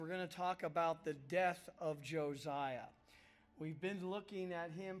going to talk about the death of Josiah. We've been looking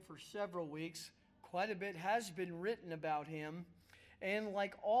at him for several weeks. Quite a bit has been written about him. And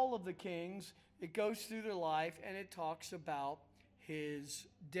like all of the kings, it goes through their life and it talks about his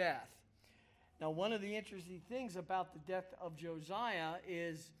death. Now, one of the interesting things about the death of Josiah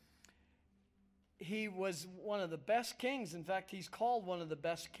is he was one of the best kings. In fact, he's called one of the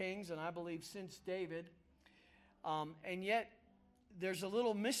best kings, and I believe since David. And yet, there's a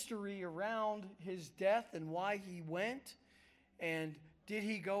little mystery around his death and why he went. And did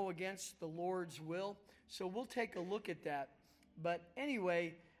he go against the Lord's will? So we'll take a look at that. But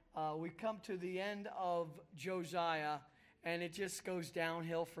anyway, we come to the end of Josiah, and it just goes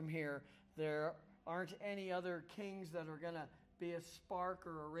downhill from here. There aren't any other kings that are going to be a spark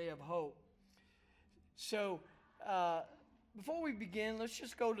or a ray of hope. So before we begin, let's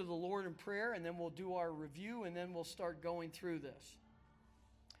just go to the Lord in prayer, and then we'll do our review, and then we'll start going through this.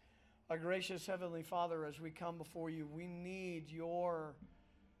 Our gracious Heavenly Father, as we come before you, we need your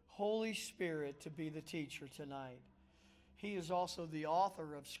Holy Spirit to be the teacher tonight. He is also the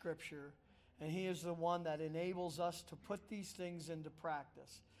author of Scripture, and He is the one that enables us to put these things into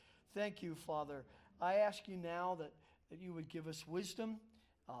practice. Thank you, Father. I ask you now that you would give us wisdom,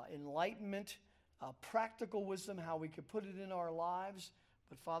 enlightenment, practical wisdom, how we could put it in our lives.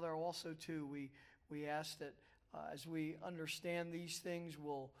 But Father, also too, we ask that as we understand these things,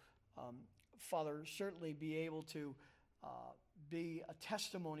 we'll, Father, certainly be able to be a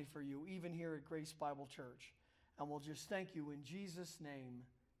testimony for you, even here at Grace Bible Church. And we'll just thank you in Jesus' name.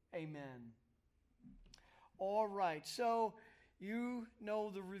 Amen. All right, so you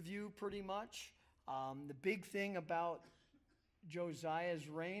know the review pretty much. The big thing about Josiah's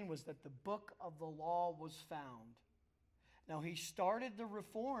reign was that the book of the law was found. Now, he started the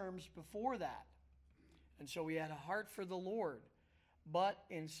reforms before that, and so he had a heart for the Lord. But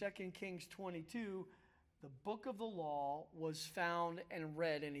in 2 Kings 22, the book of the law was found and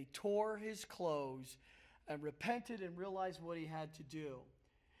read, and he tore his clothes and repented and realized what he had to do.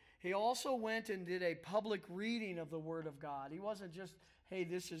 He also went and did a public reading of the Word of God. He wasn't just, hey,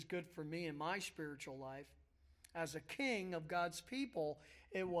 this is good for me in my spiritual life. As a king of God's people,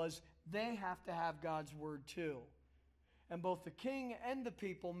 it was they have to have God's Word too. And both the king and the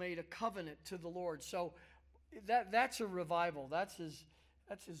people made a covenant to the Lord. So that's a revival. That's as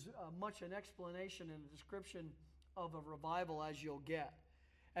much an explanation and a description of a revival as you'll get.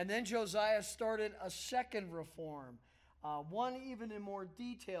 And then Josiah started a second reform, one even in more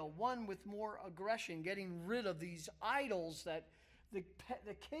detail, one with more aggression, getting rid of these idols that the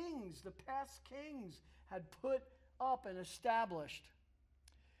past kings had put up and established.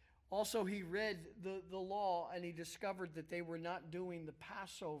 Also, he read the law and he discovered that they were not doing the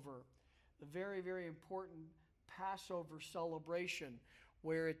Passover, the very, very important Passover celebration,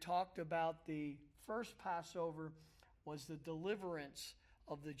 where it talked about the first Passover was the deliverance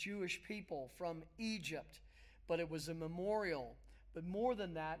of the Jewish people from Egypt. But it was a memorial. But more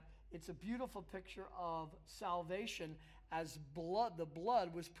than that, it's a beautiful picture of salvation as the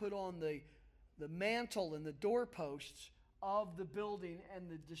blood was put on the mantle and the doorposts of the building, and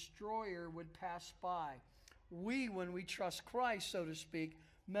the destroyer would pass by. When we trust Christ, so to speak,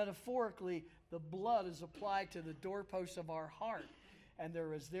 metaphorically, the blood is applied to the doorposts of our heart, and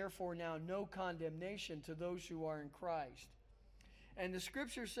there is therefore now no condemnation to those who are in Christ. And the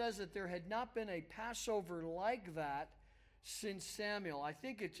Scripture says that there had not been a Passover like that since Samuel. I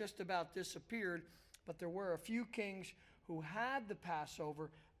think it just about disappeared, but there were a few kings who had the Passover,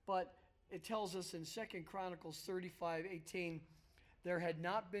 but it tells us in 2 Chronicles 35:18, there had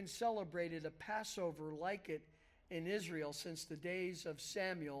not been celebrated a Passover like it in Israel since the days of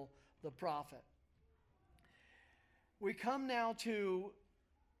Samuel the prophet. We come now to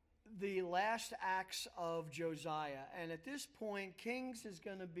the last acts of Josiah, and at this point, Kings is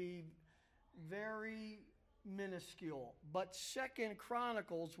going to be very minuscule, but 2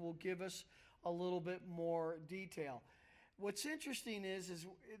 Chronicles will give us a little bit more detail. What's interesting is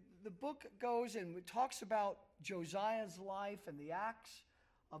the book goes and talks about Josiah's life and the acts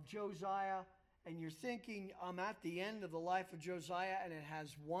of Josiah, and you're thinking, I'm at the end of the life of Josiah, and it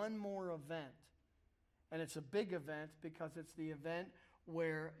has one more event. And it's a big event because it's the event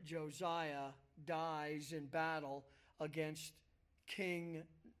where Josiah dies in battle against King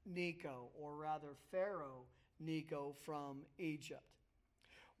Necho, or rather Pharaoh Necho from Egypt.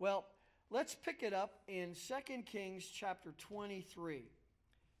 Well, let's pick it up in 2 Kings chapter 23.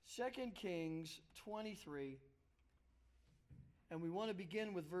 2 Kings 23. And we want to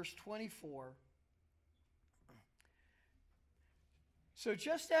begin with verse 24. So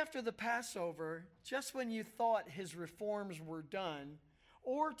just after the Passover, just when you thought his reforms were done,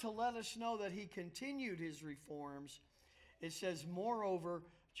 or to let us know that he continued his reforms. It says, moreover,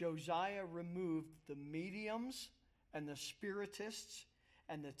 Josiah removed the mediums and the spiritists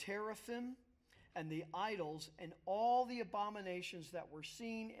and the teraphim and the idols and all the abominations that were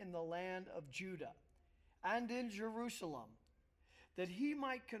seen in the land of Judah and in Jerusalem, that he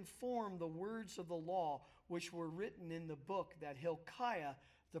might conform the words of the law which were written in the book that Hilkiah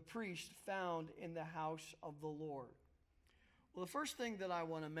the priest found in the house of the Lord. Well, the first thing that I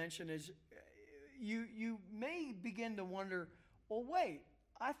want to mention is you may begin to wonder, well, wait,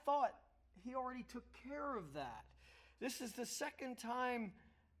 I thought he already took care of that. This is the second time,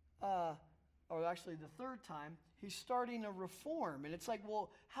 or actually the third time, he's starting a reform. And it's like,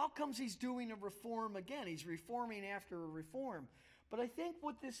 well, how comes he's doing a reform again? He's reforming after a reform. But I think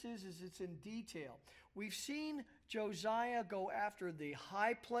what this is it's in detail. We've seen Josiah go after the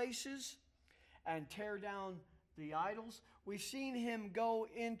high places and tear down the idols. We've seen him go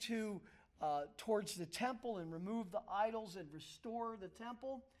into towards the temple and remove the idols and restore the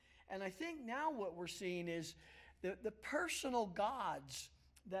temple. And I think now what we're seeing is the personal gods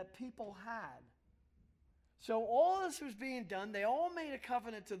that people had. So all this was being done. They all made a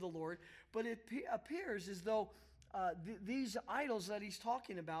covenant to the Lord, but it appears as though these idols that he's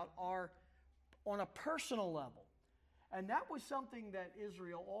talking about are on a personal level. And that was something that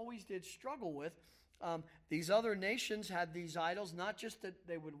Israel always did struggle with. These other nations had these idols, not just that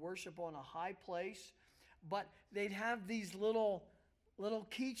they would worship on a high place, but they'd have these little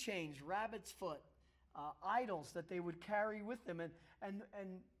keychains, rabbit's foot, idols that they would carry with them. And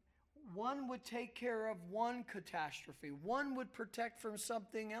one would take care of one catastrophe. One would protect from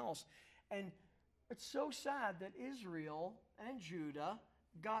something else. And it's so sad that Israel and Judah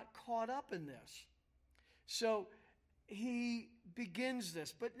got caught up in this. So he begins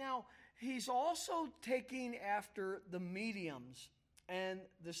this. But now he's also taking after the mediums and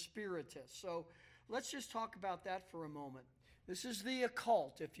the spiritists. So let's just talk about that for a moment. This is the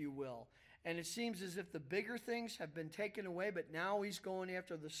occult, if you will. And it seems as if the bigger things have been taken away, but now he's going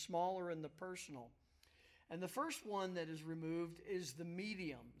after the smaller and the personal. And the first one that is removed is the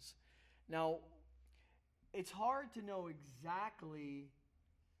mediums. Now, it's hard to know exactly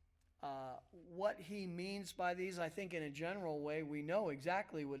what he means by these. I think in a general way we know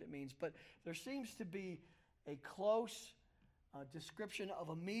exactly what it means, but there seems to be a close description of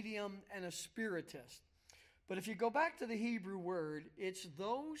a medium and a spiritist. But if you go back to the Hebrew word, it's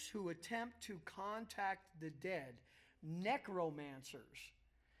those who attempt to contact the dead, necromancers.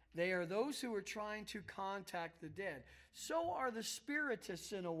 They are those who are trying to contact the dead. So are the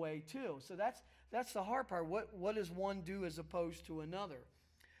spiritists in a way too. So that's the hard part. What does one do as opposed to another?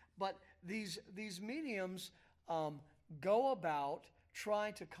 But these mediums go about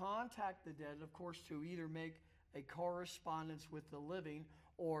trying to contact the dead, of course, to either make a correspondence with the living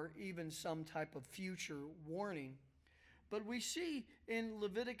or even some type of future warning. But we see in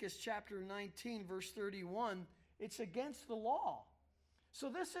Leviticus chapter 19, verse 31, it's against the law. So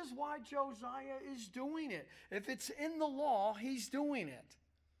this is why Josiah is doing it. If it's in the law, he's doing it.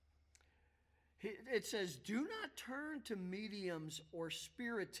 It says, do not turn to mediums or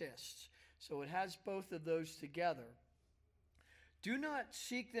spiritists. So it has both of those together. Do not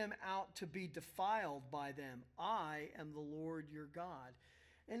seek them out to be defiled by them. I am the Lord your God.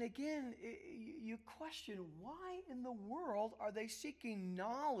 And again, you question, why in the world are they seeking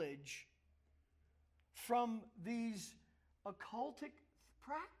knowledge from these occultic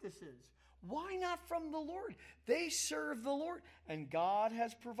practices? Why not from the Lord? They serve the Lord. And God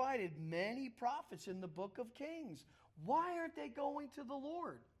has provided many prophets in the book of Kings. Why aren't they going to the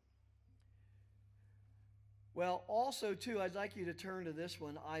Lord? Well, also, too, I'd like you to turn to this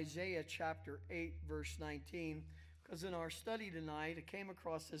one, Isaiah chapter 8, verse 19. Because in our study tonight, I came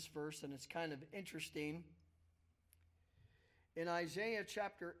across this verse, and it's kind of interesting. In Isaiah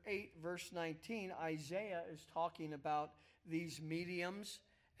chapter 8, verse 19, Isaiah is talking about these mediums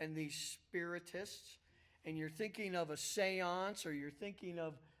and these spiritists. And you're thinking of a seance, or you're thinking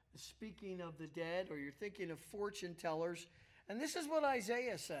of speaking of the dead, or you're thinking of fortune tellers. And this is what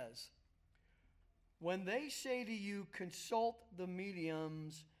Isaiah says. When they say to you, consult the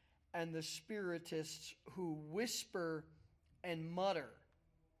mediums and the spiritists who whisper and mutter.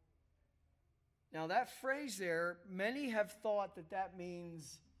 Now that phrase there, many have thought that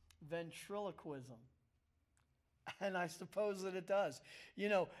means ventriloquism. And I suppose that it does. You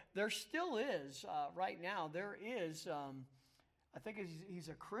know, there still is, right now, there is, I think he's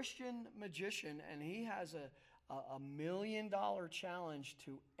a Christian magician, and he has a $1 million challenge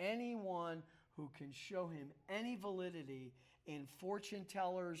to anyone who can show him any validity in fortune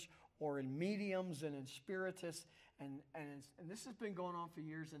tellers or in mediums and in spiritists. And this has been going on for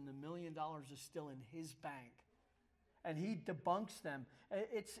years, and the $1 million is still in his bank. And he debunks them.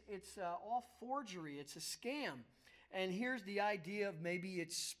 It's all forgery. It's a scam. And here's the idea of maybe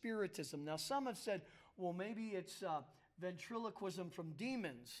it's spiritism. Now, some have said, well, maybe it's ventriloquism from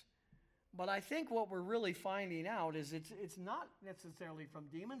demons. But I think what we're really finding out is it's not necessarily from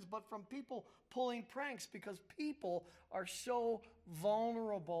demons, but from people pulling pranks, because people are so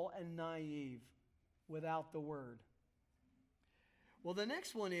vulnerable and naive without the word. Well, the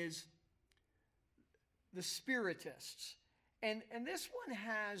next one is the spiritists. And this one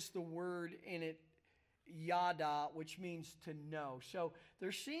has the word in it, yada, which means to know. So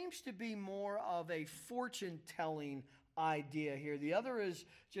there seems to be more of a fortune-telling idea here. The other is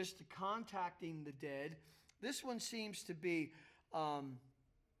just contacting the dead. This one seems to be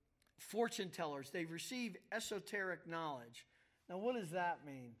fortune tellers. They receive esoteric knowledge. Now, what does that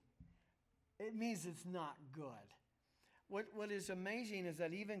mean? It means it's not good. What is amazing is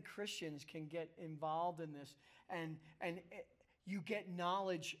that even Christians can get involved in this, and you get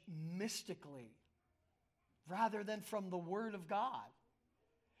knowledge mystically rather than from the Word of God.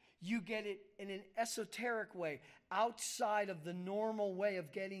 You get it in an esoteric way, outside of the normal way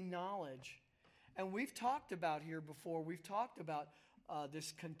of getting knowledge. And we've talked about here before, we've talked about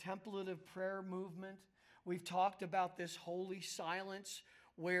this contemplative prayer movement. We've talked about this holy silence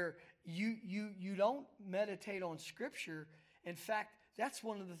where you don't meditate on Scripture. In fact, that's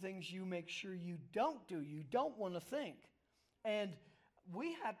one of the things you make sure you don't do. You don't want to think. And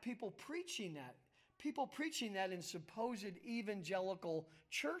we have people preaching that. People preaching that in supposed evangelical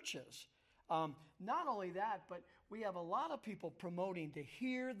churches. Not only that, but we have a lot of people promoting to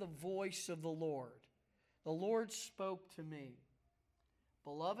hear the voice of the Lord. The Lord spoke to me.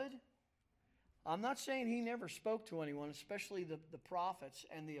 Beloved, I'm not saying he never spoke to anyone, especially the prophets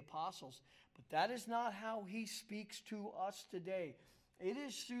and the apostles, but that is not how he speaks to us today. It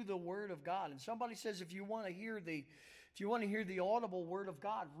is through the Word of God. And somebody says, if you want to hear the audible Word of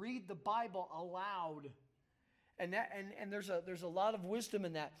God, read the Bible aloud. And there's a lot of wisdom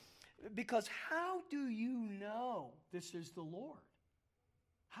in that. Because how do you know this is the Lord?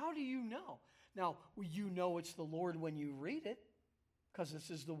 How do you know? Now, you know it's the Lord when you read it, because this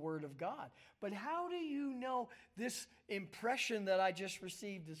is the Word of God. But how do you know this impression that I just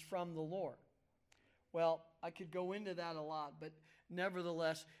received is from the Lord? Well, I could go into that a lot, but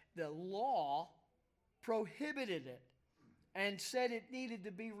nevertheless, the law prohibited it and said it needed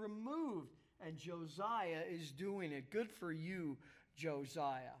to be removed. And Josiah is doing it. Good for you,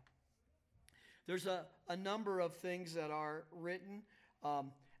 Josiah. There's a number of things that are written.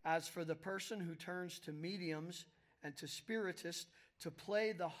 As for the person who turns to mediums and to spiritists to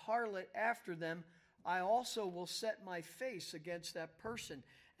play the harlot after them, I also will set my face against that person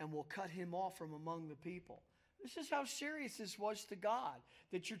and will cut him off from among the people. This is how serious this was to God,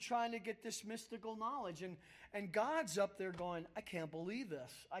 that you're trying to get this mystical knowledge. And God's up there going, I can't believe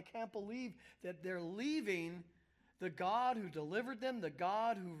this. I can't believe that they're leaving the God who delivered them, the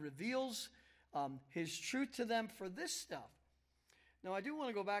God who reveals his truth to them for this stuff. Now, I do want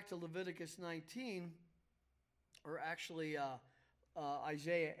to go back to Leviticus 19, or actually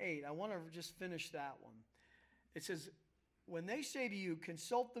Isaiah 8. I want to just finish that one. It says, when they say to you,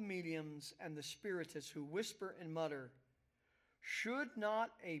 consult the mediums and the spiritists who whisper and mutter, should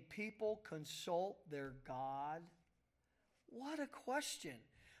not a people consult their God? What a question.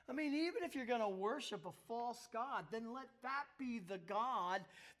 I mean, even if you're going to worship a false God, then let that be the God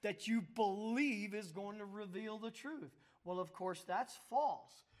that you believe is going to reveal the truth. Well, of course, that's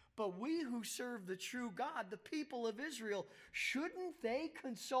false. But we who serve the true God, the people of Israel, shouldn't they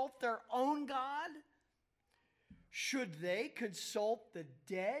consult their own God? Should they consult the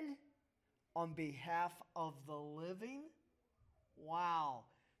dead on behalf of the living? Wow.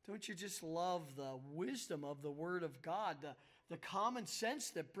 Don't you just love the wisdom of the Word of God, the common sense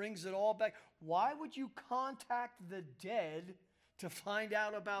that brings it all back? Why would you contact the dead to find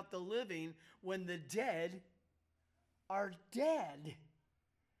out about the living when the dead are dead?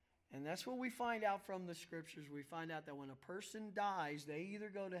 And that's what we find out from the Scriptures. We find out that when a person dies, they either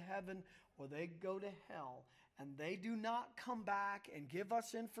go to heaven or they go to hell. And they do not come back and give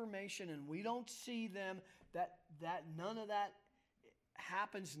us information, and we don't see them. That none of that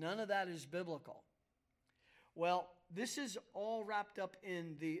happens. None of that is biblical. Well, this is all wrapped up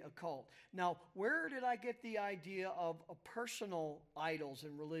in the occult. Now, where did I get the idea of personal idols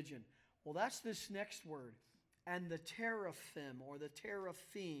in religion? Well, that's this next word. And the teraphim or the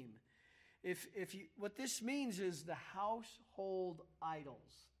teraphim. What this means is the household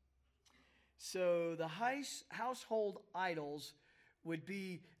idols. So the household idols would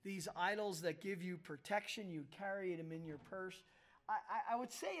be these idols that give you protection. You carry them in your purse. I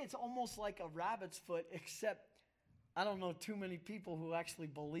would say it's almost like a rabbit's foot, except I don't know too many people who actually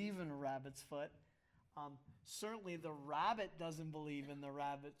believe in a rabbit's foot. Certainly the rabbit doesn't believe in the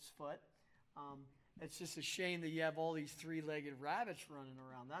rabbit's foot. It's just a shame that you have all these three-legged rabbits running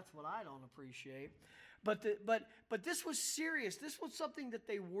around. That's what I don't appreciate. But this was serious. This was something that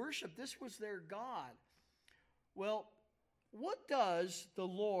they worshiped. This was their God. Well, what does the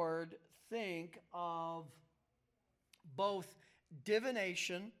Lord think of both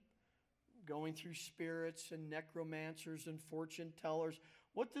divination, going through spirits and necromancers and fortune tellers?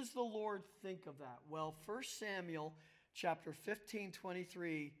 What does the Lord think of that? Well, 1 Samuel chapter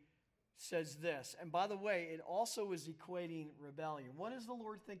 15:23 says this. And by the way, it also is equating rebellion. What does the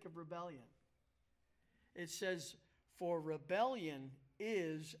Lord think of rebellion? It says, for rebellion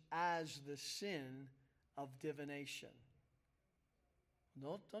is as the sin of divination.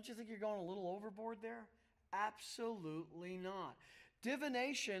 Don't you think you're going a little overboard there? Absolutely not.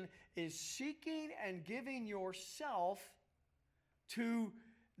 Divination is seeking and giving yourself to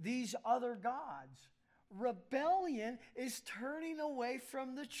these other gods. Rebellion is turning away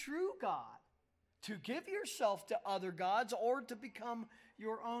from the true God to give yourself to other gods or to become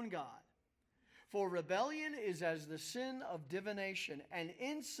your own God. For rebellion is as the sin of divination, and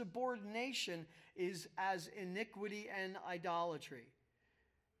insubordination is as iniquity and idolatry.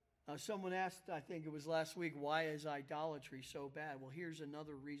 Someone asked, I think it was last week, why is idolatry so bad? Well, here's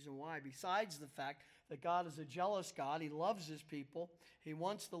another reason why. Besides the fact that God is a jealous God, He loves His people. He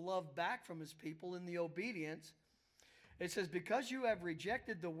wants the love back from His people in the obedience. It says, because you have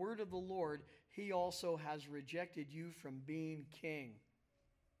rejected the word of the Lord, He also has rejected you from being king.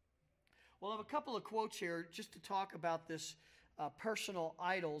 Well, I have a couple of quotes here just to talk about this personal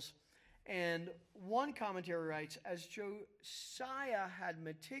idols. And one commentary writes, as Josiah had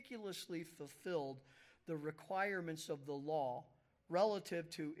meticulously fulfilled the requirements of the law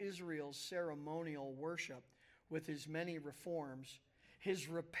relative to Israel's ceremonial worship with his many reforms, his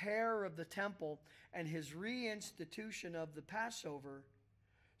repair of the temple, and his reinstitution of the Passover,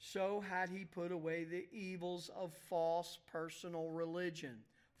 so had he put away the evils of false personal religion.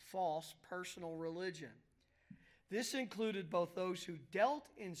 False personal religion. This included both those who dealt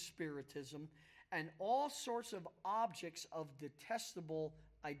in spiritism and all sorts of objects of detestable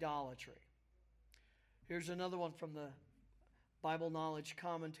idolatry. Here's another one from the Bible Knowledge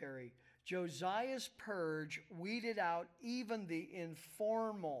Commentary. Josiah's purge weeded out even the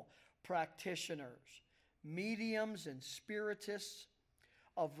informal practitioners, mediums and spiritists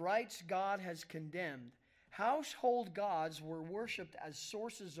of rites God has condemned. Household gods were worshipped as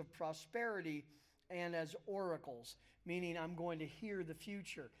sources of prosperity and as oracles, meaning I'm going to hear the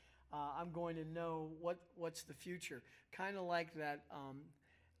future. I'm going to know what's the future. Kind of like that,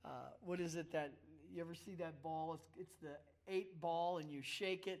 what is it that, you ever see that ball? It's the 8 ball and you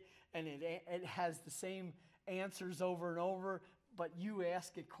shake it and it has the same answers over and over, but you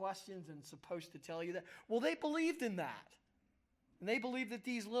ask it questions and it's supposed to tell you that. Well, they believed in that. And they believed that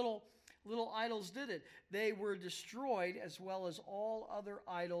these little idols did it. They were destroyed as well as all other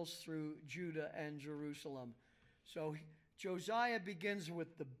idols through Judah and Jerusalem. So Josiah begins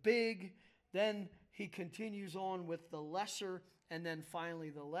with the big, then he continues on with the lesser, and then finally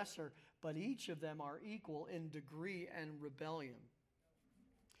the lesser. But each of them are equal in degree and rebellion.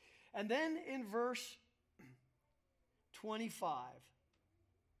 And then in verse 25,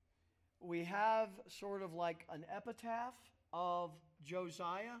 we have sort of like an epitaph of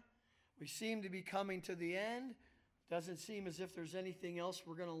Josiah. We seem to be coming to the end. Doesn't seem as if there's anything else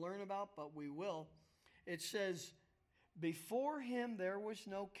we're going to learn about, but we will. It says, before him there was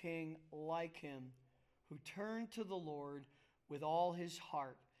no king like him who turned to the Lord with all his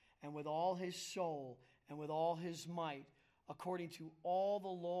heart and with all his soul and with all his might, according to all the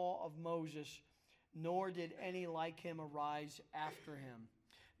law of Moses, nor did any like him arise after him.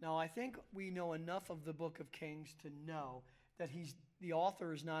 Now, I think we know enough of the book of Kings to know that the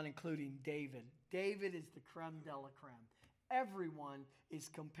author is not including David. David is the creme de la creme. Everyone is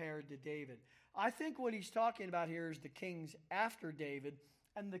compared to David. I think what he's talking about here is the kings after David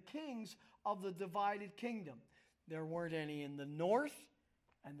and the kings of the divided kingdom. There weren't any in the north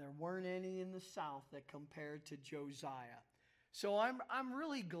and there weren't any in the south that compared to Josiah. So I'm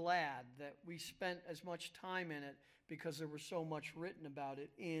really glad that we spent as much time in it because there was so much written about it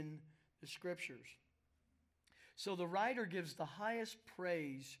in the scriptures. So the writer gives the highest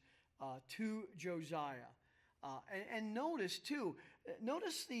praise to Josiah. And notice too,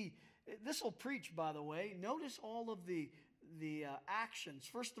 this will preach, by the way, notice all of the actions.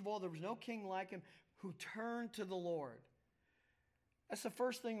 First of all, there was no king like him who turned to the Lord. That's the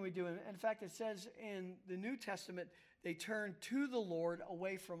first thing we do. In fact, it says in the New Testament, they turn to the Lord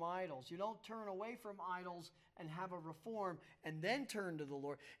away from idols. You don't turn away from idols and have a reform and then turn to the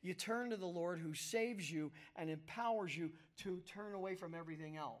Lord. You turn to the Lord who saves you and empowers you to turn away from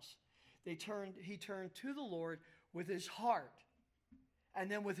everything else. He turned to the Lord with his heart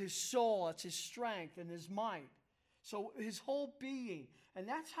and then with his soul. That's his strength and his might. So his whole being. And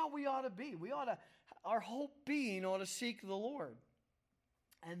that's how we ought to be. Our whole being ought to seek the Lord.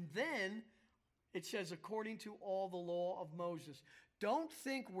 And then it says, according to all the law of Moses. Don't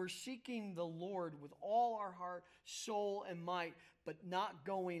think we're seeking the Lord with all our heart, soul, and might, but not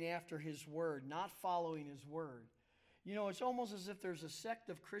going after his word, not following his word. You know, it's almost as if there's a sect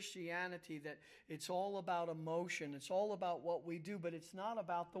of Christianity that it's all about emotion. It's all about what we do, but it's not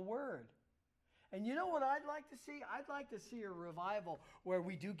about the word. And you know what I'd like to see? I'd like to see a revival where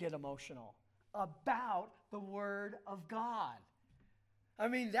we do get emotional about the word of God. I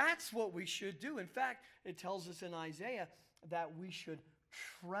mean, that's what we should do. In fact, it tells us in Isaiah that we should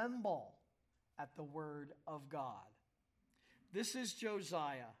tremble at the word of God. This is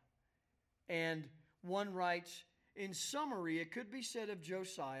Josiah. And one writes, in summary, it could be said of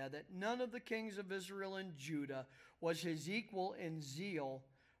Josiah that none of the kings of Israel and Judah was his equal in zeal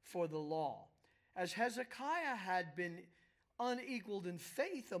for the law. As Hezekiah had been unequaled in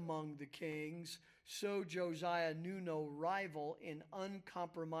faith among the kings, so Josiah knew no rival in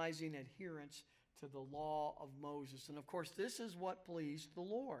uncompromising adherence to the law of Moses. And of course, this is what pleased the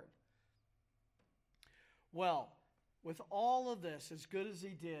Lord. Well, with all of this, as good as he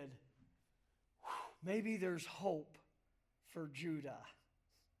did, maybe there's hope for Judah.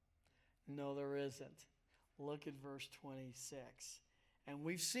 No, there isn't. Look at verse 26. And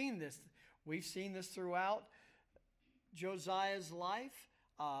we've seen this. We've seen this throughout Josiah's life.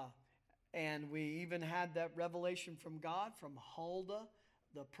 And we even had that revelation from God, from Huldah,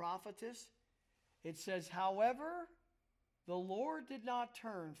 the prophetess. It says, however, the Lord did not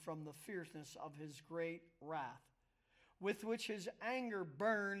turn from the fierceness of his great wrath, with which his anger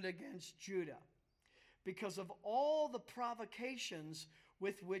burned against Judah, because of all the provocations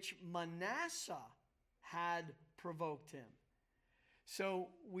with which Manasseh had provoked him. So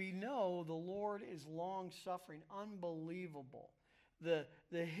we know the Lord is long-suffering, unbelievable. The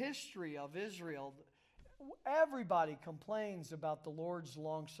history of Israel, everybody complains about the Lord's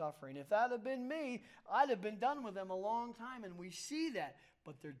long-suffering. If that had been me, I'd have been done with them a long time, and we see that.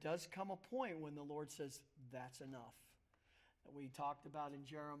 But there does come a point when the Lord says, that's enough. That we talked about in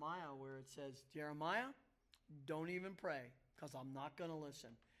Jeremiah, where it says, Jeremiah, don't even pray, because I'm not going to listen.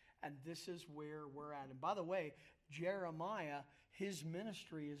 And this is where we're at. And by the way, Jeremiah, his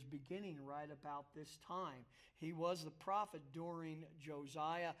ministry is beginning right about this time. He was the prophet during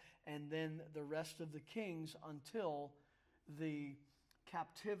Josiah and then the rest of the kings until the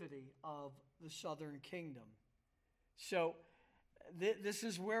captivity of the southern kingdom. So this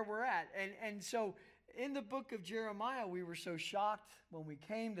is where we're at. And so in the book of Jeremiah, we were so shocked when we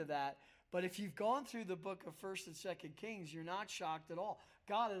came to that. But if you've gone through the book of 1st and 2nd Kings, you're not shocked at all.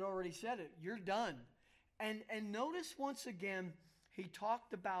 God had already said it. You're done. And notice once again, he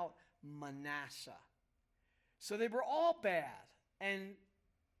talked about Manasseh. So they were all bad. And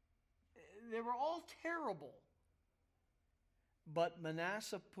they were all terrible. But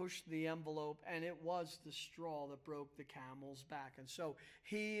Manasseh pushed the envelope, and it was the straw that broke the camel's back. And so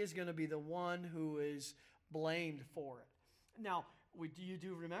he is going to be the one who is blamed for it. Now, you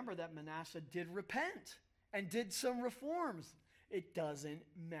do remember that Manasseh did repent and did some reforms. It doesn't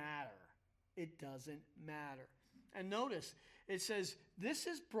matter. It doesn't matter. And notice, it says, this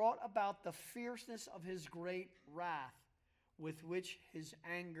has brought about the fierceness of his great wrath, with which his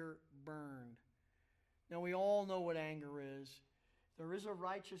anger burned. Now, we all know what anger is. There is a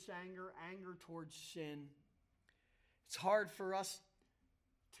righteous anger towards sin. It's hard for us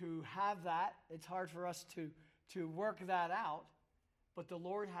to have that. It's hard for us to work that out. But the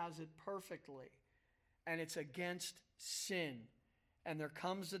Lord has it perfectly. And it's against sin. And there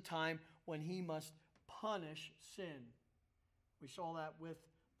comes a time when he must punish sin. We saw that with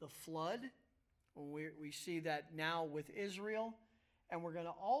the flood. We see that now with Israel. And we're going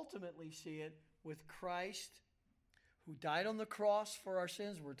to ultimately see it with Christ, who died on the cross for our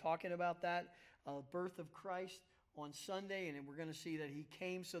sins. We're talking about that birth of Christ on Sunday, and we're going to see that he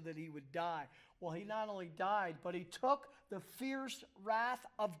came so that he would die. Well, he not only died, but he took the fierce wrath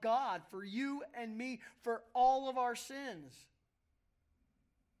of God for you and me, for all of our sins.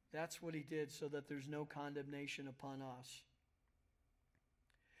 That's what he did, so that there's no condemnation upon us.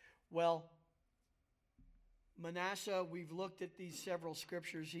 Well, Manasseh, we've looked at these several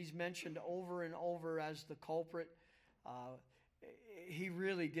scriptures. He's mentioned over and over as the culprit. he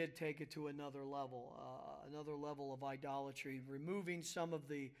really did take it to another level of idolatry, removing some of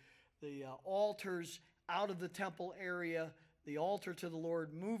the altars out of the temple area, the altar to the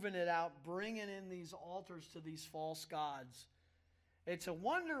Lord, moving it out, bringing in these altars to these false gods. It's a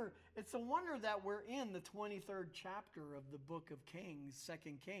wonder that we're in the 23rd chapter of the book of Kings,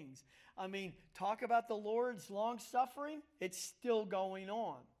 2 Kings. I mean, talk about the Lord's long suffering. It's still going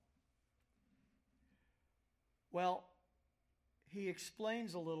on. Well, he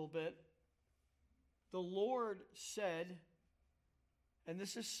explains a little bit. The Lord said, and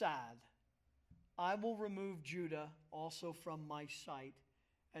this is sad, I will remove Judah also from my sight,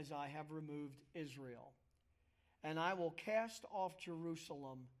 as I have removed Israel. And I will cast off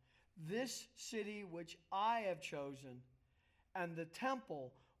Jerusalem, this city which I have chosen, and the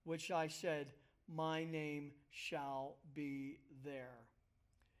temple which I said, my name shall be there.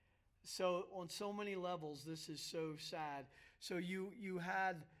 So on so many levels, this is so sad. So you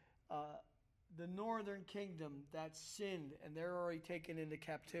had the northern kingdom that sinned, and they're already taken into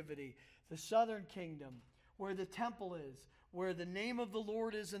captivity. The southern kingdom, where the temple is, where the name of the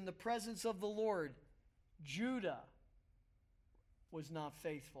Lord is in the presence of the Lord. Judah was not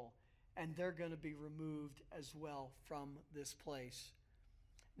faithful, and they're going to be removed as well from this place.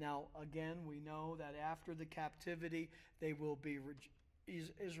 Now, again, we know that after the captivity, Israel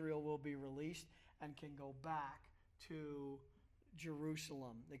will be released and can go back to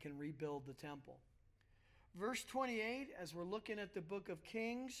Jerusalem. They can rebuild the temple. Verse 28, as we're looking at the book of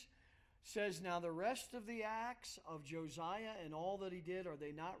Kings, says, now the rest of the acts of Josiah and all that he did, are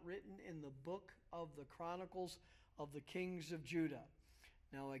they not written in the book of the Chronicles of the kings of Judah?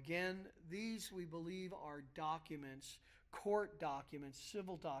 Now again, these we believe are documents, court documents,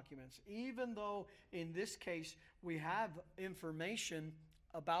 civil documents, even though in this case we have information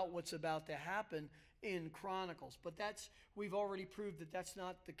about what's about to happen in Chronicles. But we've already proved that that's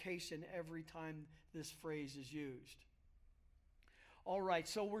not the case in every time this phrase is used. All right,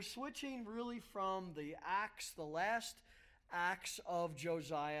 so we're switching really from the acts, the last acts of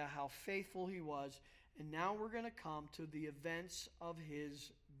Josiah, how faithful he was, and now we're going to come to the events of his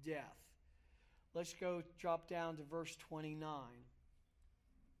death. Let's go drop down to verse 29.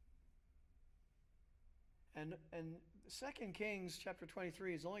 And 2 Kings chapter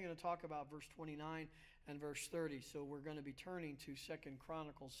 23 is only going to talk about verse 29 and verse 30, so we're going to be turning to 2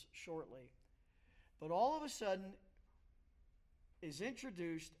 Chronicles shortly. But all of a sudden is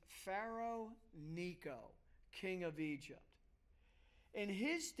introduced Pharaoh Necho, king of Egypt. In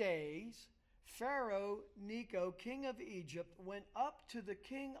his days, Pharaoh Necho, king of Egypt, went up to the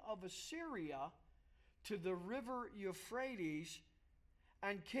king of Assyria to the river Euphrates,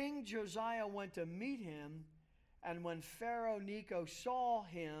 and King Josiah went to meet him, and when Pharaoh Necho saw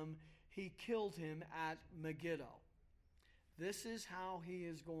him, he killed him at Megiddo. This is how he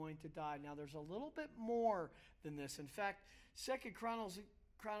is going to die. Now, there's a little bit more than this. In fact, 2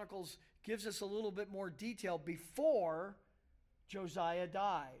 Chronicles gives us a little bit more detail before Josiah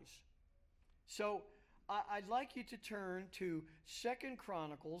dies. So I'd like you to turn to 2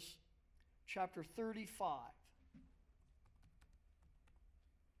 Chronicles chapter 35.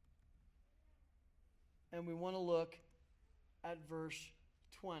 And we want to look at verse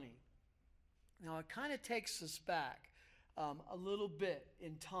 20. Now it kind of takes us back a little bit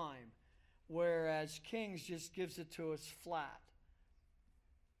in time, whereas Kings just gives it to us flat.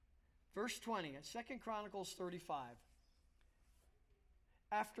 Verse 20 at 2 Chronicles 35.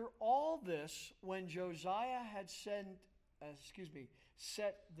 After all this, when Josiah had set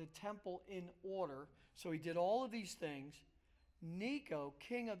the temple in order, so he did all of these things, Necho,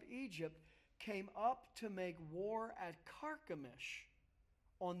 king of Egypt, came up to make war at Carchemish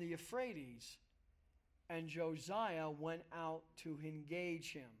on the Euphrates, and Josiah went out to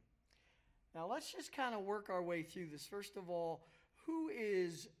engage him. Now let's just kind of work our way through this. First of all, who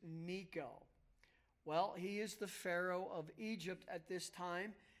is Necho? Well, he is the Pharaoh of Egypt at this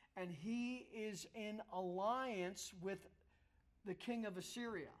time, and he is in alliance with the king of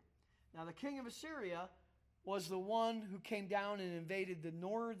Assyria. Now, the king of Assyria was the one who came down and invaded the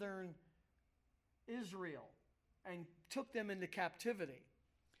northern Israel and took them into captivity.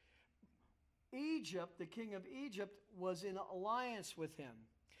 Egypt, the king of Egypt, was in alliance with him.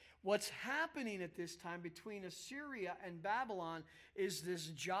 What's happening at this time between Assyria and Babylon is this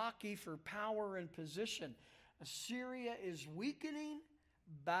jockey for power and position. Assyria is weakening,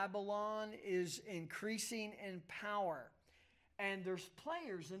 Babylon is increasing in power. And there's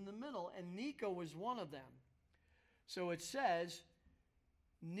players in the middle, and Necho was one of them. So it says,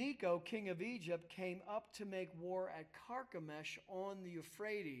 Necho, king of Egypt, came up to make war at Carchemish on the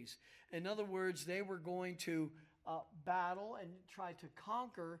Euphrates. In other words, they were going to battle and try to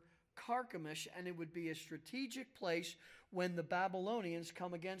conquer Carchemish, and it would be a strategic place when the Babylonians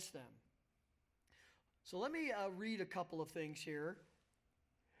come against them. So let me read a couple of things here.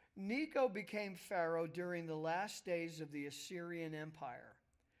 Necho became pharaoh during the last days of the Assyrian Empire,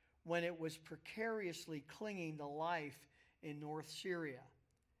 when it was precariously clinging to life in North Syria.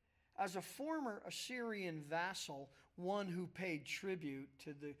 As a former Assyrian vassal, one who paid tribute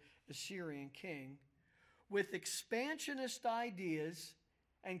to the Assyrian king, with expansionist ideas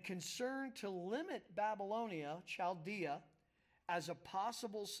and concern to limit Babylonia, Chaldea, as a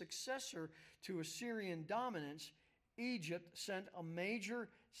possible successor to Assyrian dominance, Egypt sent a major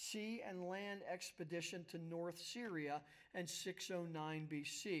sea and land expedition to North Syria in 609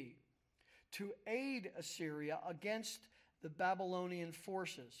 BC to aid Assyria against the Babylonian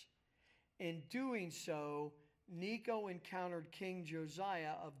forces. In doing so, Necho encountered King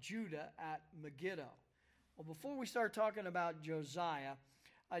Josiah of Judah at Megiddo. Well, before we start talking about Josiah,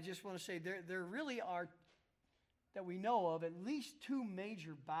 I just want to say there really are, that we know of, at least two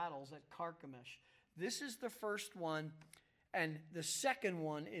major battles at Carchemish. This is the first one, and the second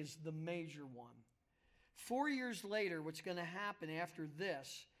one is the major one. 4 years later, what's going to happen after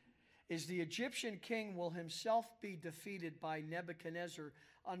this is the Egyptian king will himself be defeated by Nebuchadnezzar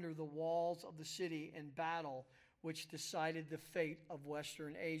under the walls of the city in battle, which decided the fate of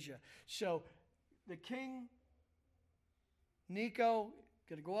Western Asia. So the king, Necho,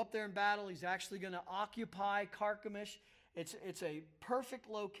 going to go up there in battle. He's actually going to occupy Carchemish. It's a perfect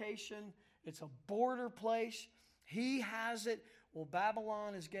location. It's a border place. He has it. Well,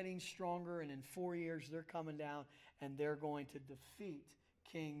 Babylon is getting stronger, and in 4 years they're coming down, and they're going to defeat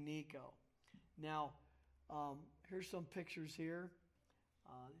King Necho. Now, here's some pictures here.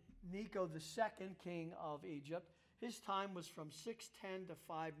 Necho II, king of Egypt. His time was from 610 to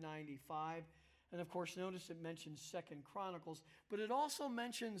 595. And of course, notice it mentions 2nd Chronicles, but it also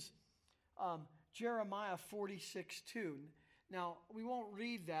mentions Jeremiah 46:2. Now, we won't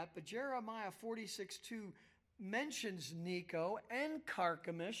read that, but Jeremiah 46:2 mentions Necho and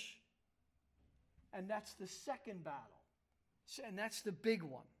Carchemish, and that's the second battle. And that's the big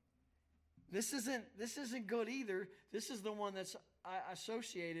one. This isn't good either. This is the one that's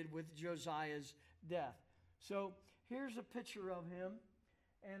associated with Josiah's death. So here's a picture of him.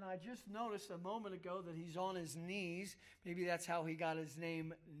 And I just noticed a moment ago that he's on his knees. Maybe that's how he got his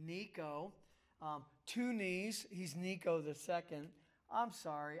name, Necho. 2 knees. He's Necho II. I'm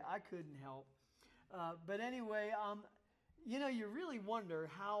sorry, I couldn't help. But anyway, you really wonder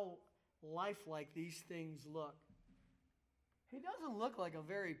how lifelike these things look. He doesn't look like a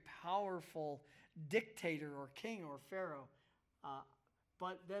very powerful dictator or king or pharaoh.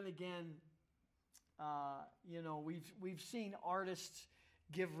 But then again, we've seen artists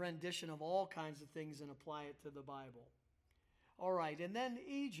give rendition of all kinds of things and apply it to the Bible. All right, and then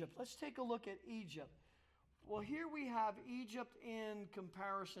Egypt. Let's take a look at Egypt. Well, here we have Egypt in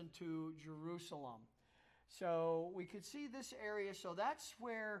comparison to Jerusalem. So we could see this area. So that's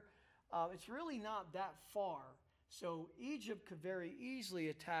where it's really not that far. So Egypt could very easily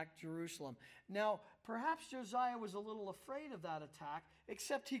attack Jerusalem. Now, perhaps Josiah was a little afraid of that attack,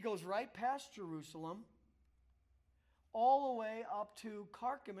 except he goes right past Jerusalem, all the way up to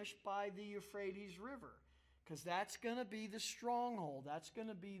Carchemish by the Euphrates River, because that's going to be the stronghold. That's going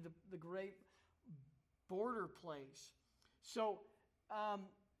to be the great border place. So,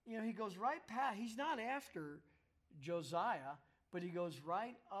 he goes right past. He's not after Josiah, but he goes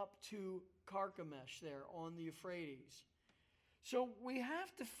right up to Carchemish there on the Euphrates. So we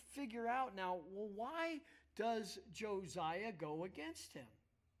have to figure out now, well, why does Josiah go against him?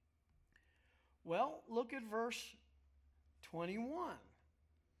 Well, look at verse 21.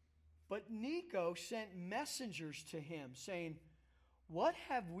 But Necho sent messengers to him, saying, "What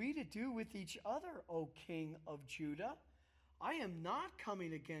have we to do with each other, O king of Judah? I am not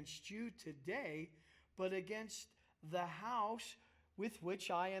coming against you today, but against the house with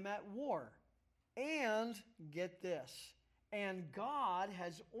which I am at war. And," get this, "and God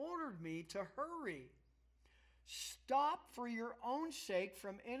has ordered me to hurry. Stop for your own sake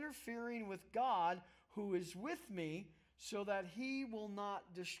from interfering with God who is with me, so that he will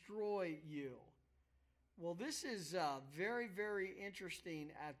not destroy you." Well, this is very, very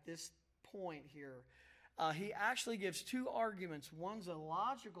interesting at this point here. He actually gives 2 arguments. One's a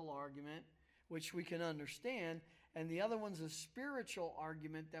logical argument, which we can understand, and the other one's a spiritual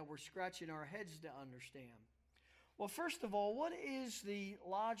argument that we're scratching our heads to understand. Well, first of all, what is the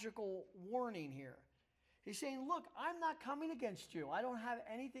logical warning here? He's saying, look, I'm not coming against you. I don't have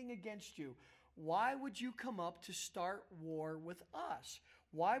anything against you. Why would you come up to start war with us?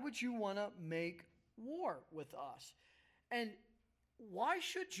 Why would you want to make war with us. And why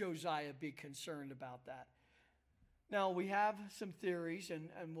should Josiah be concerned about that? Now, we have some theories, and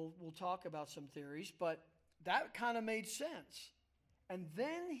we'll talk about some theories, but that kind of made sense. And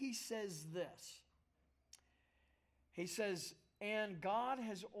then he says this. He says, "And God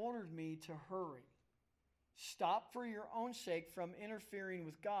has ordered me to hurry. Stop for your own sake from interfering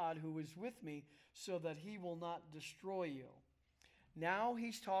with God who is with me, so that he will not destroy you." Now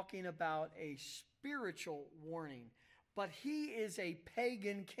he's talking about a spiritual warning. But he is a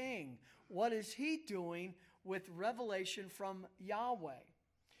pagan king. What is he doing with revelation from Yahweh?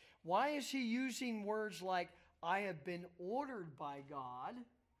 Why is he using words like, "I have been ordered by God,"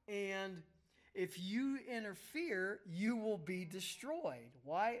 and "if you interfere, you will be destroyed"?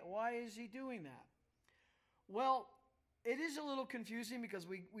 Why is he doing that? Well, it is a little confusing because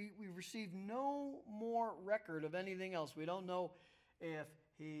we receive no more record of anything else. We don't know if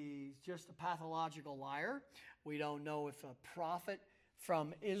he's just a pathological liar. We don't know if a prophet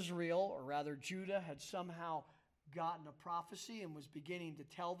from Israel, or rather Judah, had somehow gotten a prophecy and was beginning to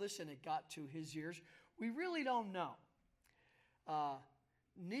tell this and it got to his ears. We really don't know.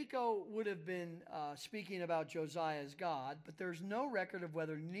 Necho would have been speaking about Josiah as God, but there's no record of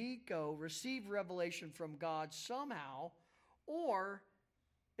whether Necho received revelation from God somehow, or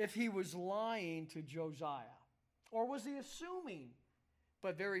if he was lying to Josiah. Or was he assuming,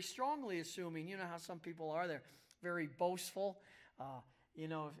 but very strongly assuming? You know how some people are. They're very boastful.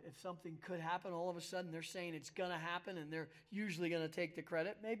 If something could happen, all of a sudden they're saying it's going to happen, and they're usually going to take the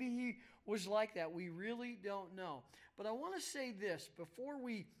credit. Maybe he was like that. We really don't know. But I want to say this before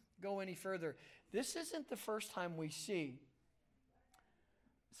we go any further. This isn't the first time we see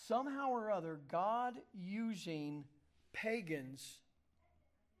somehow or other God using pagans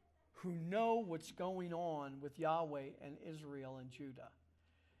who know what's going on with Yahweh and Israel and Judah.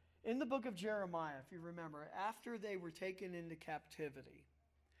 In the book of Jeremiah, if you remember, after they were taken into captivity,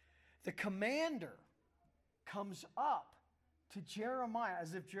 the commander comes up to Jeremiah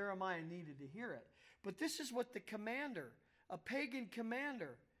as if Jeremiah needed to hear it. But this is what the commander, a pagan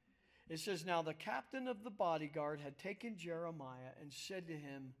commander, it says, "Now the captain of the bodyguard had taken Jeremiah and said to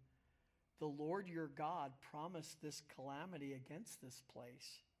him, 'The Lord your God promised this calamity against this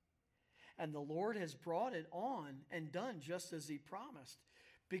place. And the Lord has brought it on and done just as he promised,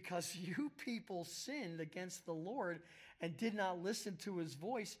 because you people sinned against the Lord and did not listen to his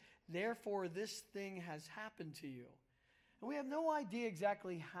voice. Therefore, this thing has happened to you.'" And we have no idea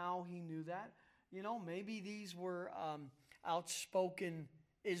exactly how he knew that. Maybe these were outspoken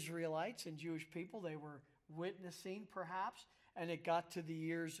Israelites and Jewish people. They were witnessing, perhaps, and it got to the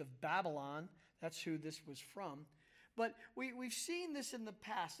ears of Babylon. That's who this was from. But we've seen this in the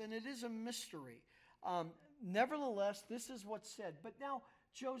past, and it is a mystery. Nevertheless, this is what's said. But now,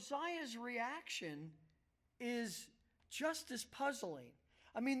 Josiah's reaction is just as puzzling.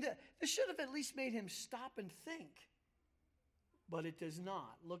 I mean, this should have at least made him stop and think. But it does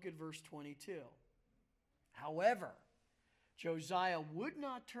not. Look at verse 22. "However, Josiah would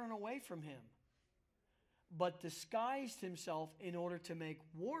not turn away from him, but disguised himself in order to make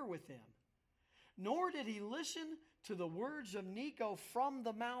war with him. Nor did he listen to the words of Necho from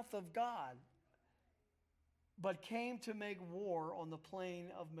the mouth of God, but came to make war on the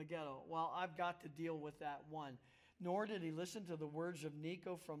plain of Megiddo." Well, I've got to deal with that one. Nor did he listen to the words of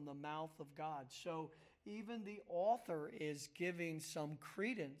Necho from the mouth of God. So even the author is giving some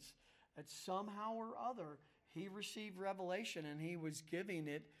credence that somehow or other he received revelation and he was giving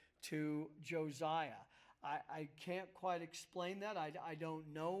it to Josiah. I can't quite explain that. I don't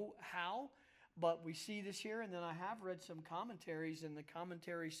know how, but we see this here. And then I have read some commentaries, and the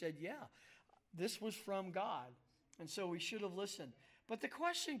commentary said, yeah, this was from God. And so we should have listened. But the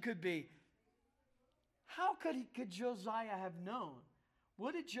question could be, how could Josiah have known?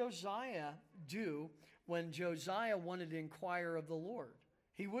 What did Josiah do when Josiah wanted to inquire of the Lord?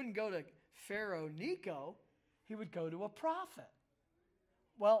 He wouldn't go to Pharaoh Necho. He would go to a prophet.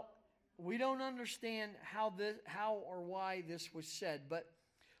 Well, we don't understand how or why this was said, but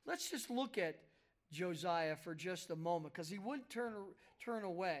let's just look at Josiah for just a moment, because he wouldn't turn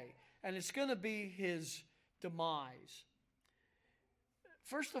away, and it's going to be his demise.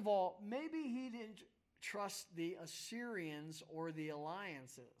 First of all, maybe he didn't trust the Assyrians or the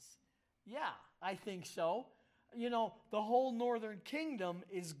alliances. Yeah, I think so. The whole northern kingdom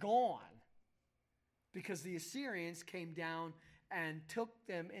is gone because the Assyrians came down and took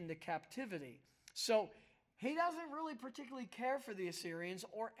them into captivity. So he doesn't really particularly care for the Assyrians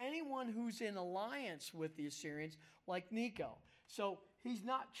or anyone who's in alliance with the Assyrians like Necho. So he's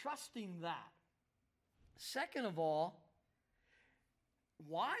not trusting that. Second of all,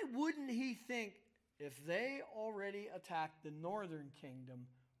 why wouldn't he think If they already attacked the northern kingdom,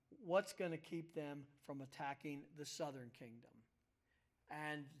 what's going to keep them from attacking the southern kingdom?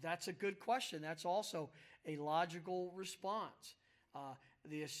 And that's a good question. That's also a logical response.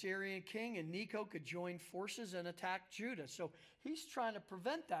 The Assyrian king and Necho could join forces and attack Judah. So he's trying to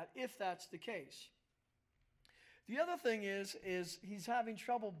prevent that if that's the case. The other thing is he's having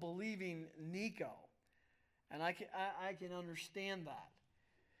trouble believing Necho. And I can understand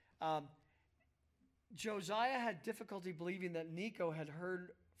that. Josiah had difficulty believing that Necho had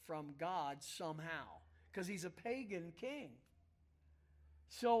heard from God somehow, because he's a pagan king.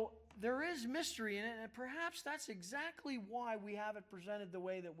 So there is mystery in it, and perhaps that's exactly why we have it presented the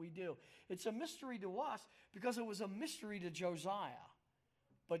way that we do. It's a mystery to us because it was a mystery to Josiah.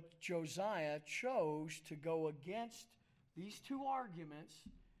 But Josiah chose to go against these two arguments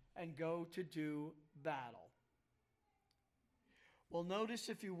and go to do battle. Well, notice,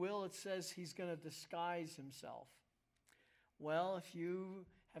 if you will, it says he's going to disguise himself. Well, if you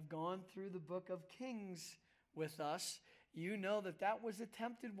have gone through the book of Kings with us, you know that that was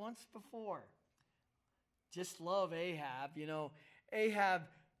attempted once before. Just love Ahab. You know, Ahab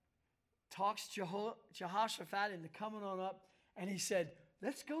talks Jehoshaphat into coming on up, and he said,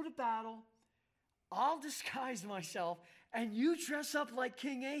 let's go to battle. I'll disguise myself, and you dress up like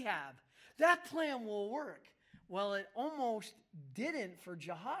King Ahab. That plan will work. Well, it almost didn't for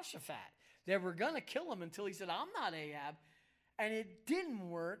Jehoshaphat. They were going to kill him until he said, I'm not Ahab. And it didn't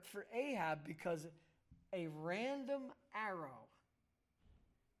work for Ahab because a random arrow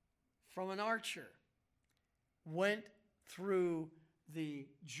from an archer went through the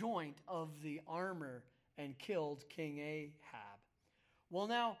joint of the armor and killed King Ahab. Well,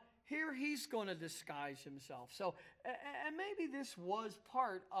 now, here he's going to disguise himself. So, and maybe this was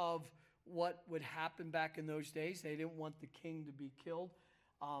part of what would happen back in those days. They didn't want the king to be killed.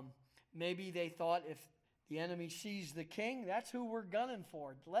 Maybe they thought if the enemy sees the king, that's who we're gunning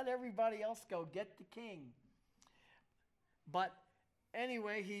for. Let everybody else go. Get the king. But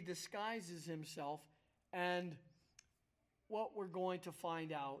anyway, he disguises himself, and what we're going to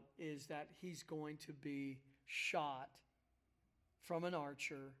find out is that he's going to be shot from an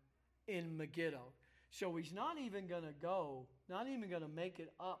archer in Megiddo. So he's not even going to make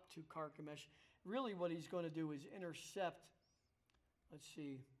it up to Carchemish. Really what he's going to do is intercept,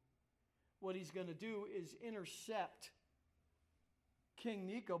 what he's going to do is intercept King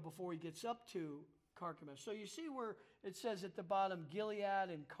Necho before he gets up to Carchemish. So you see where it says at the bottom, Gilead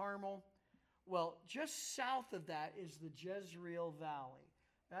and Carmel. Well, just south of that is the Jezreel Valley.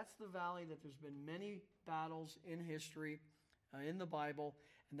 That's the valley that there's been many battles in history, in the Bible,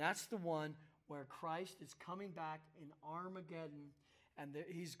 and that's the one where Christ is coming back in Armageddon, and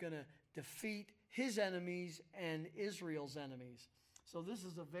he's going to defeat his enemies and Israel's enemies. So this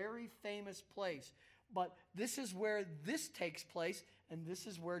is a very famous place. But this is where this takes place, and this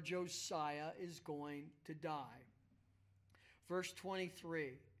is where Josiah is going to die. Verse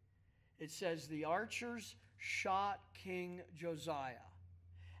 23, it says, the archers shot King Josiah,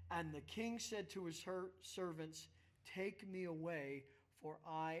 and the king said to his servants, take me away, for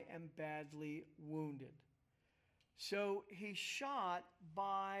I am badly wounded. So he's shot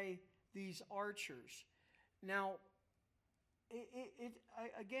by these archers. Now,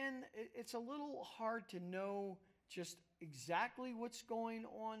 it's a little hard to know just exactly what's going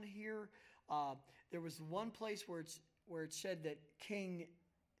on here. There was one place where it said that King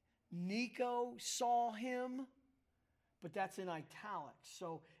Necho saw him, but that's in italics,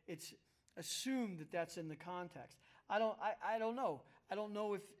 so it's assumed that that's in the context. I don't know. I don't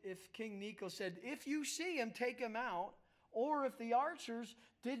know if King Necho said, if you see him, take him out, or if the archers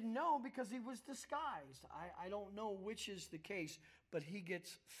didn't know because he was disguised. I don't know which is the case, but he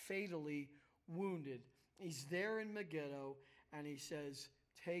gets fatally wounded. He's there in Megiddo, and he says,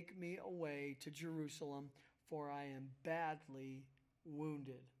 take me away to Jerusalem, for I am badly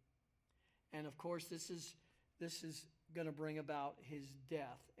wounded. And of course, this is going to bring about his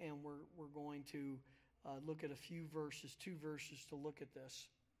death, and we're going to look at a few verses, 2 verses to look at this.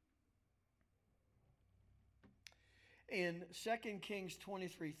 In 2 Kings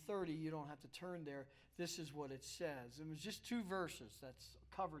 23:30, you don't have to turn there. This is what it says. It was just 2 verses that's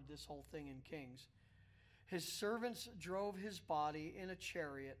covered this whole thing in Kings. His servants drove his body in a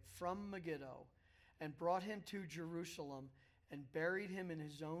chariot from Megiddo and brought him to Jerusalem and buried him in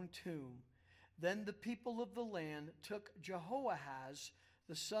his own tomb. Then the people of the land took Jehoahaz,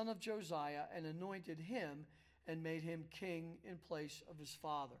 the son of Josiah, and anointed him and made him king in place of his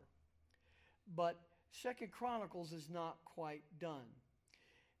father. But 2 Chronicles is not quite done.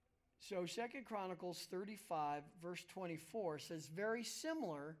 So 2 Chronicles 35, verse 24 says very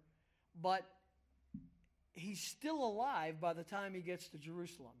similar, but he's still alive by the time he gets to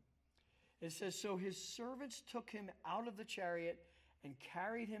Jerusalem. It says, so his servants took him out of the chariot and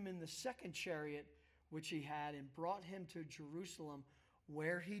carried him in the second chariot which he had, and brought him to Jerusalem,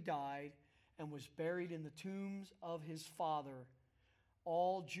 where he died and was buried in the tombs of his father.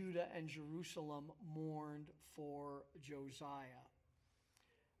 All Judah and Jerusalem mourned for Josiah.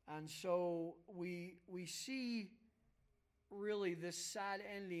 And so we see really this sad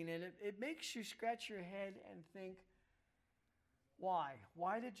ending, and it makes you scratch your head and think, why?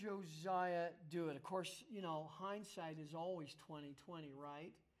 Why did Josiah do it? Of course, hindsight is always 20/20,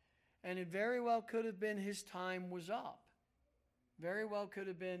 right? And it very well could have been his time was up. Very well could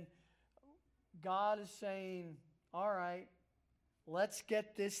have been God is saying, all right, let's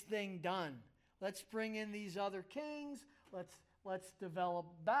get this thing done. Let's bring in these other kings. Let's develop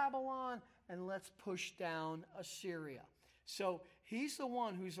Babylon, and let's push down Assyria. So he's the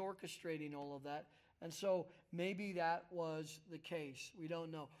one who's orchestrating all of that. And so maybe that was the case. We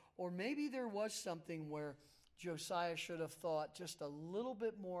don't know. Or maybe there was something where Josiah should have thought just a little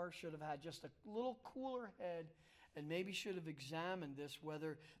bit more, should have had just a little cooler head, and maybe should have examined this,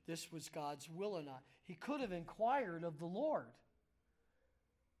 whether this was God's will or not. He could have inquired of the Lord.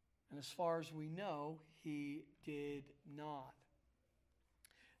 And as far as we know, he did not.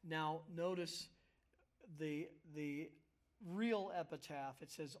 Now, notice the real epitaph.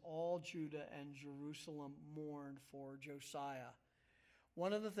 It says, all Judah and Jerusalem mourned for Josiah.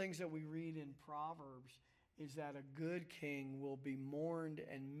 One of the things that we read in Proverbs is that a good king will be mourned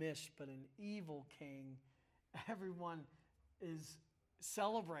and missed, but an evil king, everyone is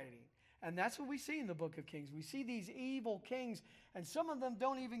celebrating. And that's what we see in the book of Kings. We see these evil kings, and some of them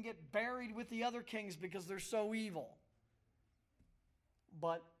don't even get buried with the other kings because they're so evil.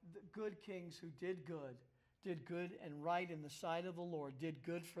 But the good kings who did good and right in the sight of the Lord, did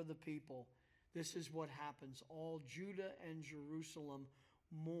good for the people. This is what happens. All Judah and Jerusalem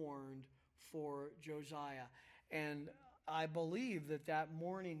mourned for Josiah. And I believe that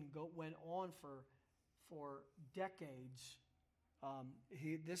mourning went on for decades.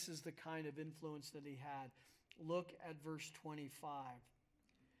 This is the kind of influence that he had. Look at verse 25.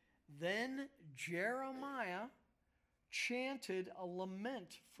 Then Jeremiah chanted a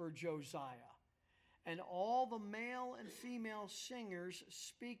lament for Josiah, and all the male and female singers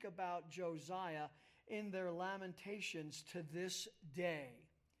speak about Josiah in their lamentations to this day.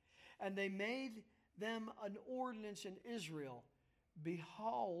 And they made them an ordinance in Israel.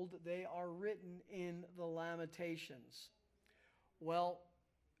 Behold, they are written in the Lamentations. Well,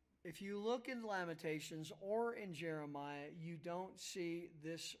 if you look in Lamentations or in Jeremiah, you don't see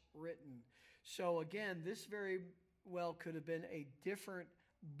this written. So again, this very well could have been a different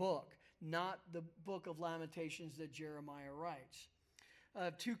book, not the book of Lamentations that Jeremiah writes.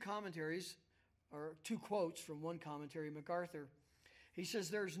 Two commentaries, or two quotes from one commentary, MacArthur. He says,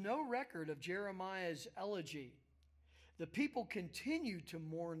 there's no record of Jeremiah's elegy. The people continued to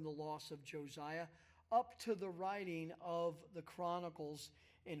mourn the loss of Josiah up to the writing of the Chronicles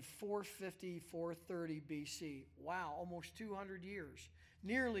in 450, 430 BC. Wow, almost 200 years.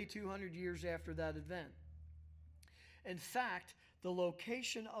 Nearly 200 years after that event. In fact, the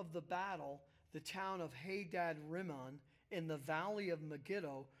location of the battle, the town of Hadad Rimmon in the valley of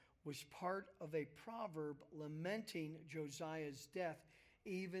Megiddo, was part of a proverb lamenting Josiah's death,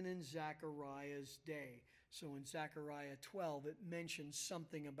 even in Zechariah's day. So in Zechariah 12, it mentions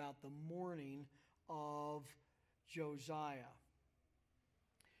something about the mourning of Josiah.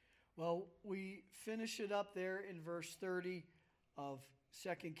 Well, we finish it up there in verse 30 of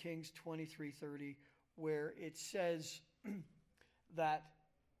 2 Kings 23:30, where it says that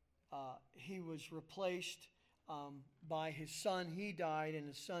he was replaced by his son. He died, and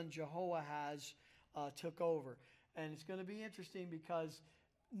his son Jehoahaz took over. And it's going to be interesting because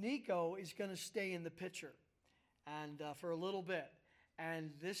Necho is going to stay in the picture and for a little bit.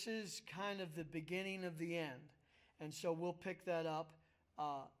 And this is kind of the beginning of the end. And so we'll pick that up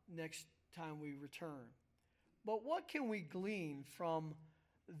next time we return. But what can we glean from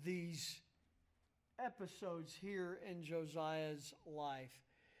these episodes here in Josiah's life?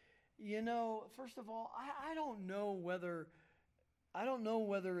 You know, first of all, I don't know whether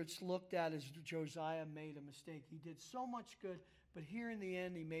it's looked at as Josiah made a mistake. He did so much good, but here in the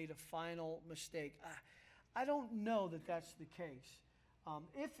end, he made a final mistake. I don't know that that's the case.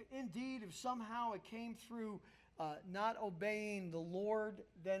 If somehow it came through not obeying the Lord,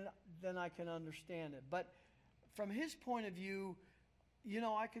 then I can understand it. But from his point of view, you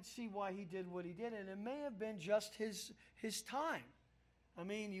know, I could see why he did what he did, and it may have been just his time. I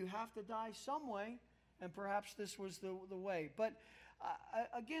mean, you have to die some way, and perhaps this was the way. But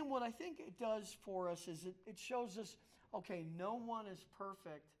Again, what I think it does for us is it shows us, okay, no one is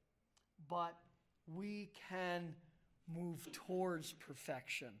perfect, but we can move towards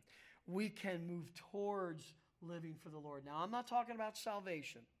perfection. We can move towards living for the Lord. Now, I'm not talking about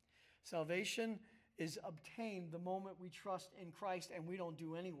salvation. Salvation is obtained the moment we trust in Christ and we don't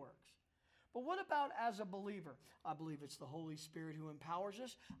do any works. But what about as a believer? I believe it's the Holy Spirit who empowers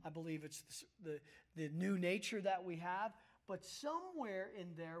us. I believe it's the new nature that we have. But somewhere in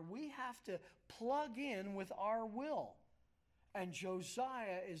there, we have to plug in with our will. And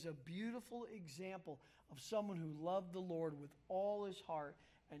Josiah is a beautiful example of someone who loved the Lord with all his heart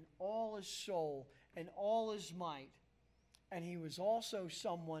and all his soul and all his might. And he was also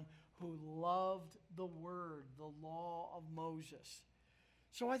someone who loved the Word, the law of Moses.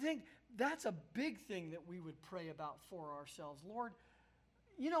 So I think that's a big thing that we would pray about for ourselves. Lord,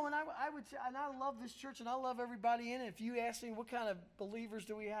 and I would say, and I love this church and I love everybody in it. If you ask me what kind of believers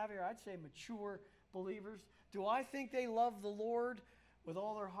do we have here, I'd say mature believers. Do I think they love the Lord with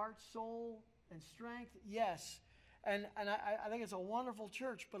all their heart, soul, and strength? Yes. And I think it's a wonderful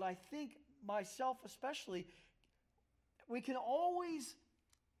church, but I think myself especially, we can always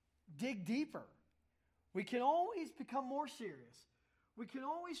dig deeper. We can always become more serious. We can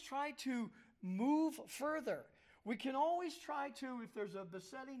always try to move further. We can always try to, if there's a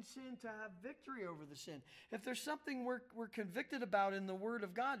besetting sin, to have victory over the sin. If there's something we're convicted about in the Word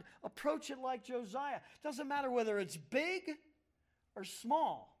of God, approach it like Josiah. Doesn't matter whether it's big or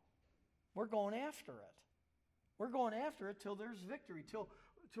small. We're going after it. We're going after it till there's victory, till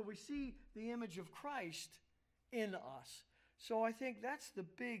we see the image of Christ in us. So I think that's the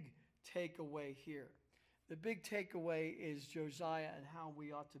big takeaway here. The big takeaway is Josiah and how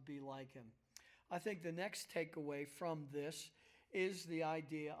we ought to be like him. I think the next takeaway from this is the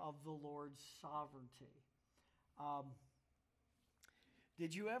idea of the Lord's sovereignty.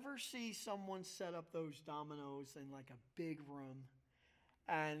 Did you ever see someone set up those dominoes in like a big room?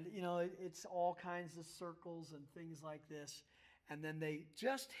 And, it's all kinds of circles and things like this. And then they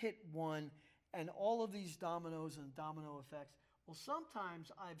just hit one and all of these dominoes and domino effects. Well,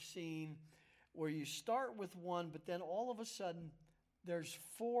 sometimes I've seen where you start with one, but then all of a sudden there's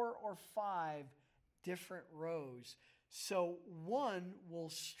 4 or 5 different rows. So one will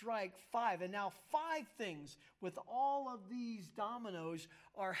strike 5. And now 5 things with all of these dominoes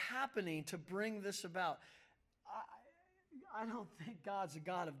are happening to bring this about. I don't think God's a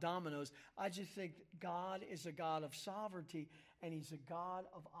God of dominoes. I just think God is a God of sovereignty and he's a God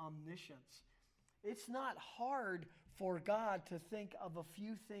of omniscience. It's not hard for God to think of a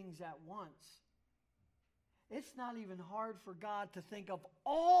few things at once. It's not even hard for God to think of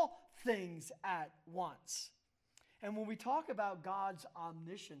all things at once. And when we talk about God's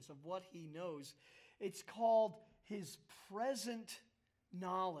omniscience, of what he knows, it's called his present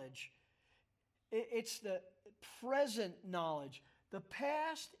knowledge. It's the present knowledge. The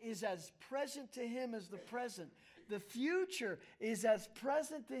past is as present to him as the present. The future is as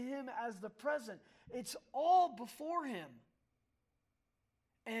present to him as the present. It's all before him.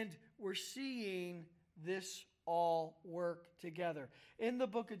 And we're seeing this all work together. In the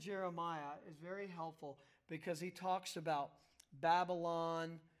book of Jeremiah is very helpful because he talks about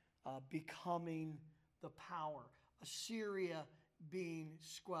Babylon becoming the power, Assyria being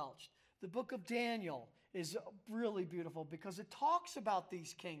squelched. The book of Daniel is really beautiful because it talks about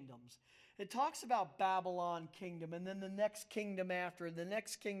these kingdoms. It talks about Babylon kingdom and then the next kingdom after and the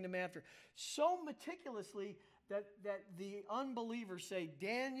next kingdom after. So meticulously that the unbelievers say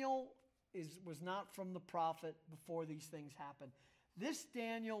Daniel was not from the prophet before these things happened. This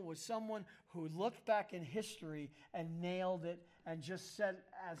Daniel was someone who looked back in history and nailed it and just said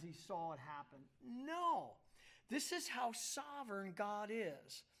as he saw it happen. No, this is how sovereign God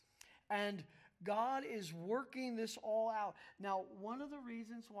is. And God is working this all out. Now, one of the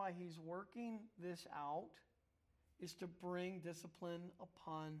reasons why he's working this out is to bring discipline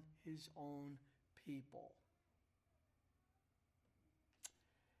upon his own people.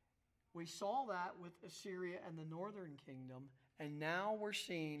 We saw that with Assyria and the northern kingdom, and now we're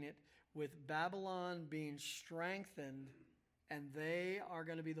seeing it with Babylon being strengthened, and they are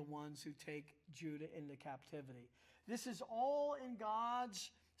going to be the ones who take Judah into captivity. This is all in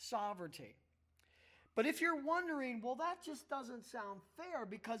God's sovereignty. But if you're wondering, well, that just doesn't sound fair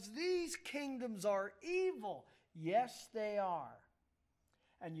because these kingdoms are evil. Yes, they are.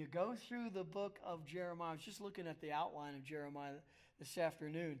 And you go through the book of Jeremiah. I was just looking at the outline of Jeremiah this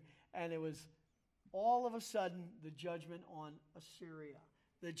afternoon, and it was all of a sudden the judgment on Assyria.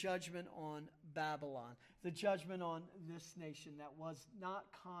 the judgment on Babylon, the judgment on this nation that was not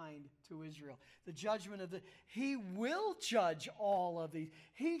kind to Israel, the judgment of He will judge all of these.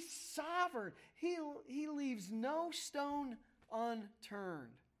 He's sovereign. He leaves no stone unturned.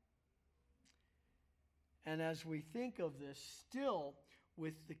 And as we think of this still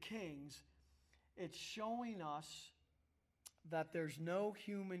with the kings, it's showing us that there's no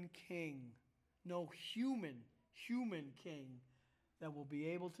human king, no human king that will be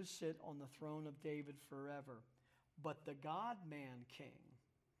able to sit on the throne of David forever. But the God-man king,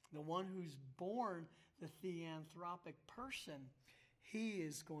 the one who's born the theanthropic person, he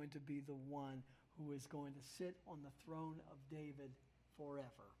is going to be the one who is going to sit on the throne of David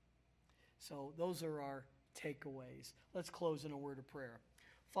forever. So those are our takeaways. Let's close in a word of prayer.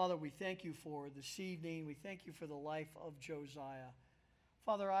 Father, we thank you for this evening. We thank you for the life of Josiah.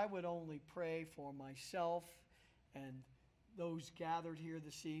 Father, I would only pray for myself and those gathered here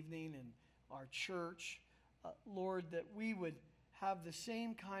this evening and our church, Lord, that we would have the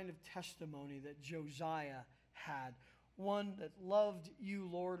same kind of testimony that Josiah had. One that loved you,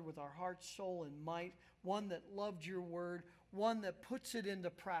 Lord, with our heart, soul, and might. One that loved your word. One that puts it into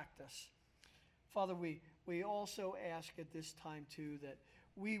practice. Father, we also ask at this time, too, that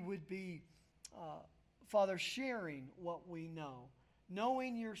we would be, Father, sharing what we know.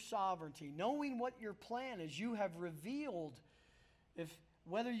 Knowing your sovereignty, knowing what your plan is. You have revealed,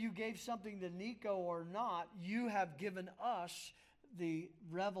 whether you gave something to Nico or not, you have given us the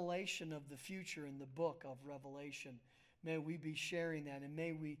revelation of the future in the book of Revelation. May we be sharing that, and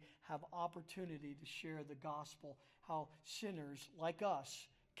may we have opportunity to share the gospel, how sinners like us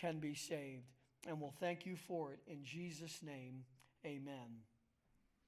can be saved. And we'll thank you for it. In Jesus' name, amen.